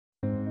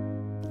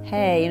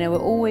hey, we're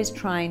always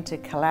trying to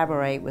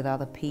collaborate with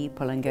other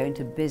people and go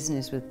into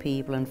business with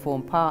people and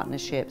form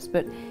partnerships,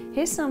 but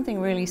here's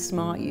something really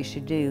smart you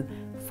should do.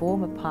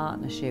 Form a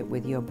partnership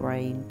with your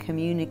brain,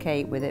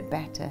 communicate with it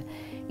better.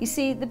 You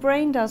see, the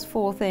brain does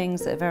 4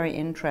 things that are very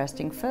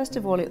interesting. First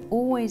of all, it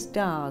always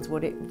does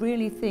what it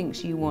really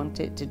thinks you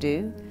want it to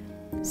do.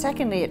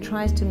 Secondly, it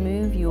tries to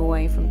move you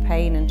away from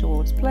pain and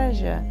towards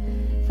pleasure.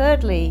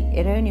 Thirdly,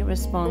 it only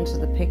responds to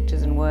the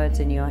pictures and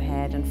words in your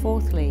head. And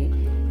fourthly,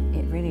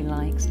 it really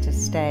likes to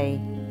stay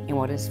in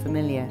what is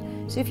familiar.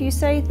 So if you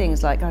say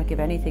things like, I'd give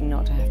anything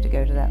not to have to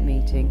go to that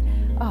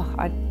meeting. Oh,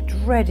 I'm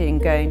dreading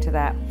going to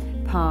that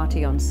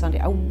party on Sunday.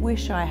 I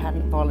wish I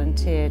hadn't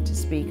volunteered to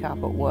speak up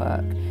at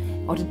work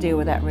or to deal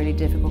with that really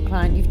difficult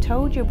client. You've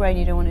told your brain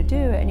you don't want to do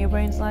it, and your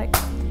brain's like,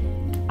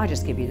 I'll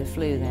just give you the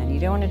flu then. You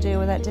don't want to deal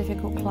with that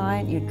difficult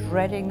client, you're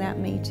dreading that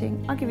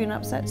meeting, I'll give you an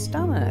upset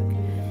stomach.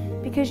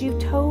 Because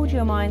you've told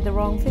your mind the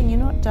wrong thing. You're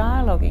not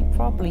dialoguing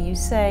properly. You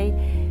say,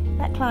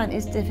 that client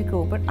is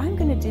difficult, but I'm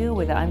going to deal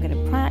with it. I'm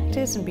going to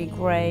practice and be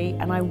great,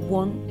 and I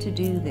want to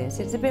do this.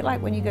 It's a bit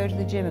like when you go to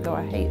the gym and go,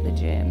 I hate the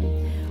gym.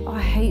 Oh,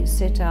 I hate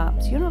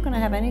sit-ups. You're not going to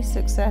have any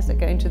success at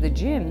going to the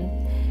gym.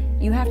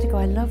 You have to go,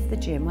 I love the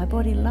gym. My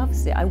body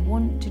loves it. I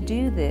want to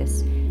do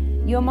this.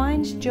 Your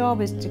mind's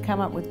job is to come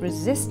up with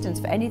resistance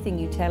for anything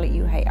you tell it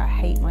you hate. I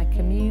hate my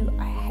commute.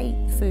 I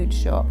hate the food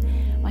shop.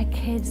 My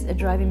kids are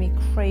driving me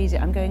crazy.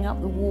 I'm going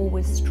up the wall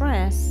with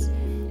stress.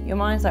 Your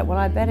mind's like, well,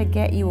 I better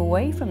get you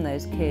away from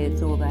those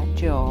kids or that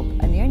job.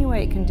 And the only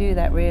way it can do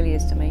that really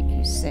is to make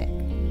you sick.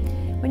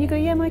 When you go,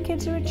 yeah, my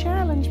kids are a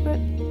challenge, but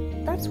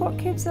that's what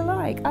kids are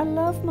like. I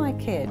love my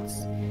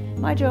kids.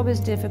 My job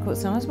is difficult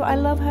sometimes, but I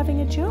love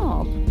having a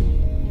job.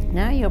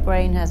 Now your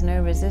brain has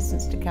no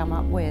resistance to come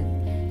up with.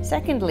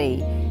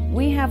 Secondly,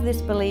 we have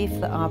this belief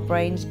that our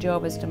brain's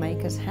job is to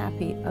make us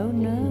happy. Oh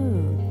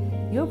no.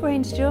 Your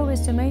brain's job is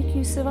to make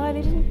you survive.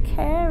 It doesn't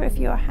care if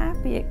you're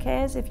happy, it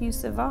cares if you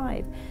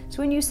survive. So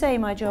when you say,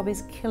 my job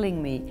is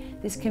killing me,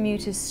 this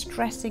commute is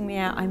stressing me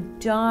out, I'm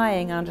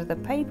dying under the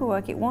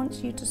paperwork, it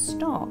wants you to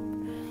stop.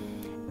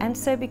 And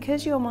so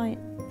because your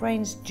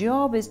brain's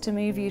job is to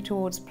move you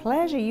towards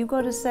pleasure, you've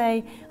got to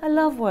say, I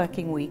love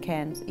working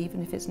weekends,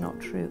 even if it's not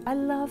true. I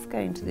love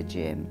going to the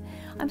gym.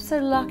 I'm so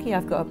lucky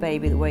I've got a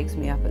baby that wakes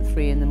me up at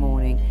 3 in the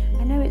morning.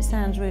 I know it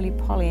sounds really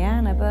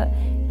Pollyanna, but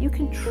you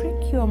can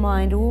trick your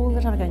mind all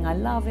the time going, I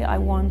love it, I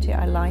want it,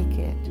 I like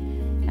it.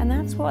 And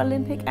that's what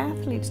Olympic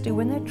athletes do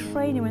when they're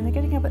training, when they're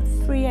getting up at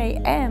 3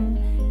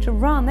 a.m. to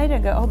run. They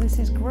don't go, oh, this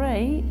is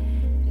great.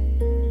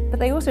 But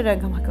they also don't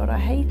go, oh my God, I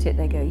hate it.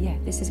 They go, yeah,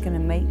 this is going to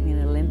make me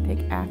an Olympic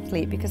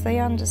athlete, because they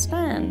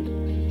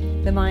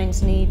understand the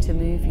mind's need to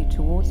move you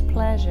towards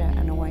pleasure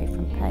and away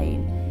from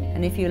pain.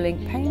 And if you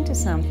link pain to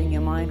something,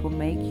 your mind will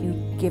make you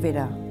give it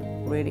up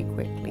really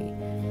quickly.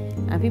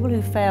 And people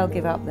who fail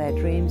give up their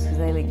dreams because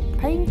they link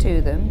pain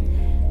to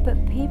them, but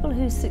people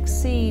who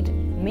succeed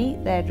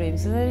meet their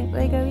dreams. So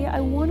they go, yeah,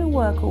 I want to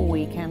work all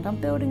weekend. I'm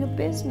building a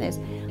business.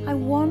 I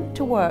want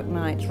to work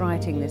nights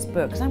writing this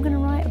book because I'm going to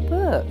write a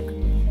book.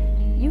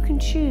 You can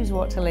choose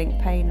what to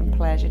link pain and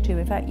pleasure to.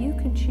 In fact, you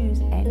can choose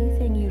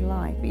anything you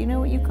like. But you know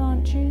what you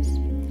can't choose?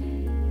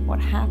 What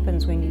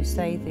happens when you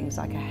say things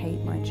like, I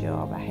hate my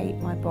job, I hate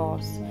my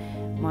boss,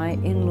 my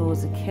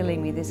in-laws are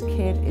killing me, this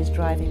kid is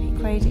driving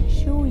me crazy.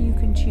 Sure, you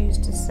can choose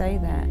to say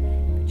that,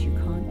 but you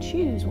can't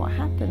choose what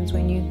happens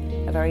when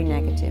you are very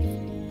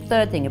negative.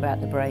 Third thing about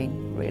the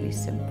brain, really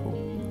simple.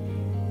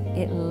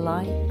 It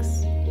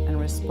likes and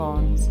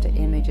responds to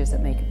images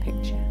that make a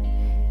picture.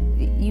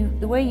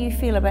 The way you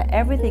feel about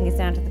everything is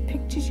down to the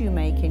pictures you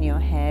make in your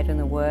head and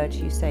the words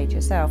you say to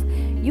yourself.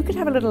 You could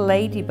have a little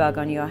ladybug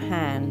on your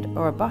hand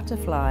or a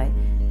butterfly,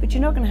 but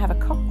you're not going to have a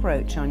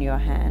cockroach on your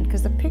hand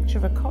because the picture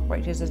of a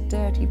cockroach is a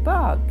dirty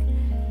bug.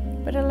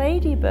 But a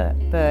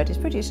ladybird is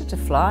pretty, it's just a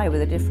fly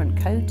with a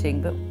different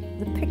coating, but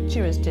the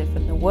picture is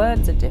different, the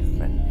words are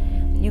different.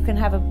 You can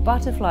have a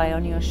butterfly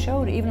on your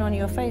shoulder, even on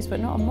your face, but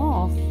not a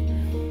moth.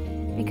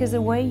 Because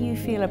the way you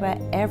feel about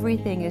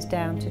everything is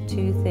down to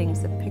 2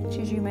 things, the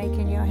pictures you make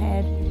in your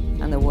head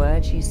and the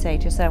words you say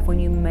to yourself. When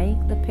you make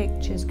the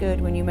pictures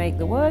good, when you make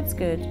the words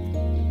good,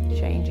 it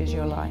changes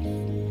your life.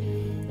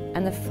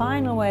 And the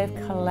final way of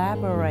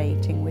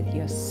collaborating with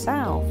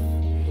yourself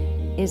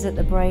is that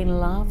the brain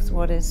loves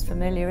what is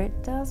familiar.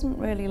 It doesn't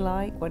really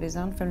like what is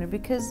unfamiliar,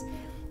 because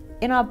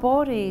in our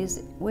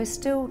bodies, we're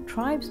still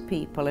tribes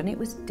people, and it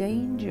was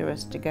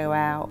dangerous to go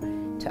out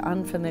to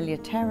unfamiliar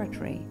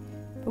territory.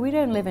 But we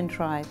don't live in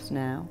tribes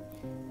now.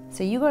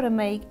 So you've got to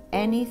make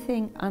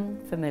anything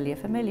unfamiliar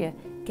familiar.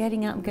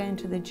 Getting up and going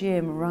to the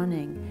gym,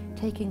 running,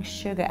 taking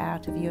sugar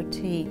out of your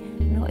tea,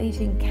 not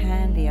eating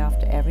candy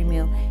after every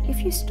meal.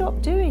 If you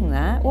stop doing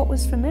that, what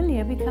was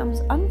familiar becomes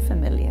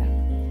unfamiliar.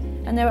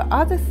 And there are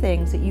other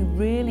things that you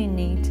really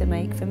need to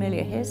make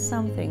familiar. Here's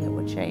something that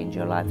will change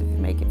your life if you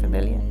make it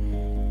familiar.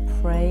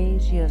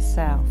 Praise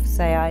yourself.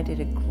 Say, I did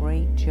a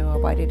great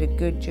job. I did a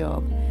good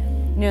job.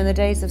 You know, in the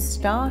days of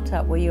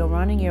startup where you're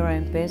running your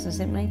own business,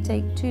 it may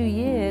take 2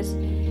 years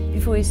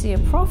before you see a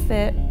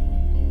profit.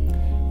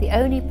 The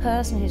only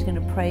person who's going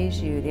to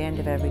praise you at the end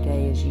of every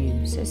day is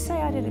you. So say,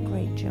 I did a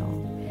great job,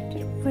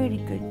 did a really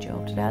good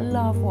job today, I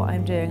love what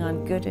I'm doing,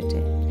 I'm good at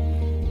it.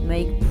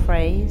 Make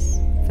praise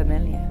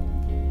familiar,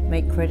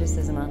 make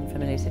criticism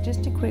unfamiliar. So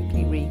just to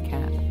quickly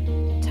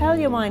recap, tell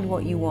your mind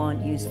what you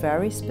want, use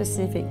very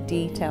specific,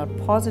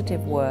 detailed,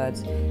 positive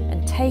words,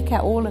 and take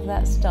out all of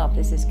that stuff.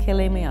 This is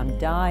killing me, I'm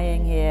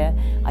dying here,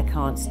 I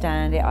can't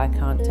stand it, I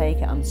can't take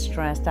it, I'm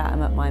stressed out,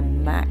 I'm at my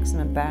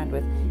maximum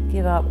bandwidth.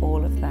 Give up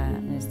all of that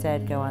and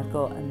instead go, I've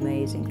got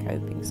amazing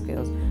coping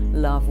skills,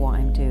 love what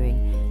I'm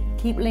doing.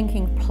 Keep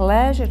linking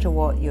pleasure to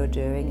what you're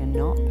doing and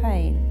not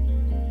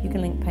pain. You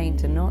can link pain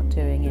to not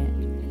doing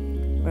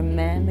it.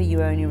 Remember,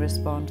 you only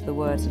respond to the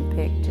words and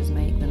pictures,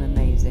 make them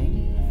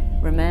amazing.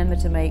 Remember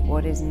to make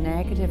what is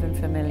negative and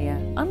familiar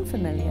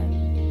unfamiliar,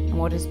 and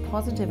what is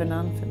positive and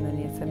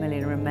unfamiliar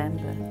familiar.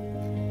 Remember,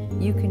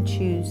 you can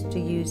choose to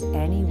use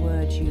any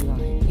words you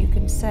like. You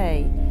can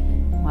say,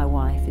 my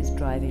wife is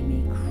driving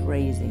me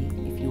crazy,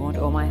 if you want,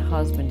 or my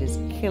husband is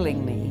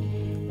killing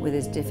me with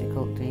his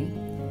difficulty.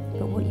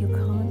 But what you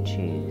can't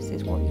choose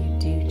is what you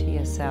do to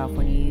yourself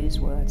when you use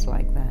words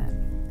like that.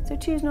 So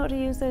choose not to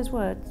use those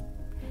words.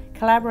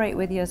 Collaborate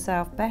with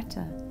yourself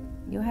better.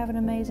 You'll have an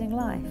amazing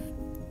life.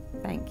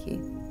 Thank you.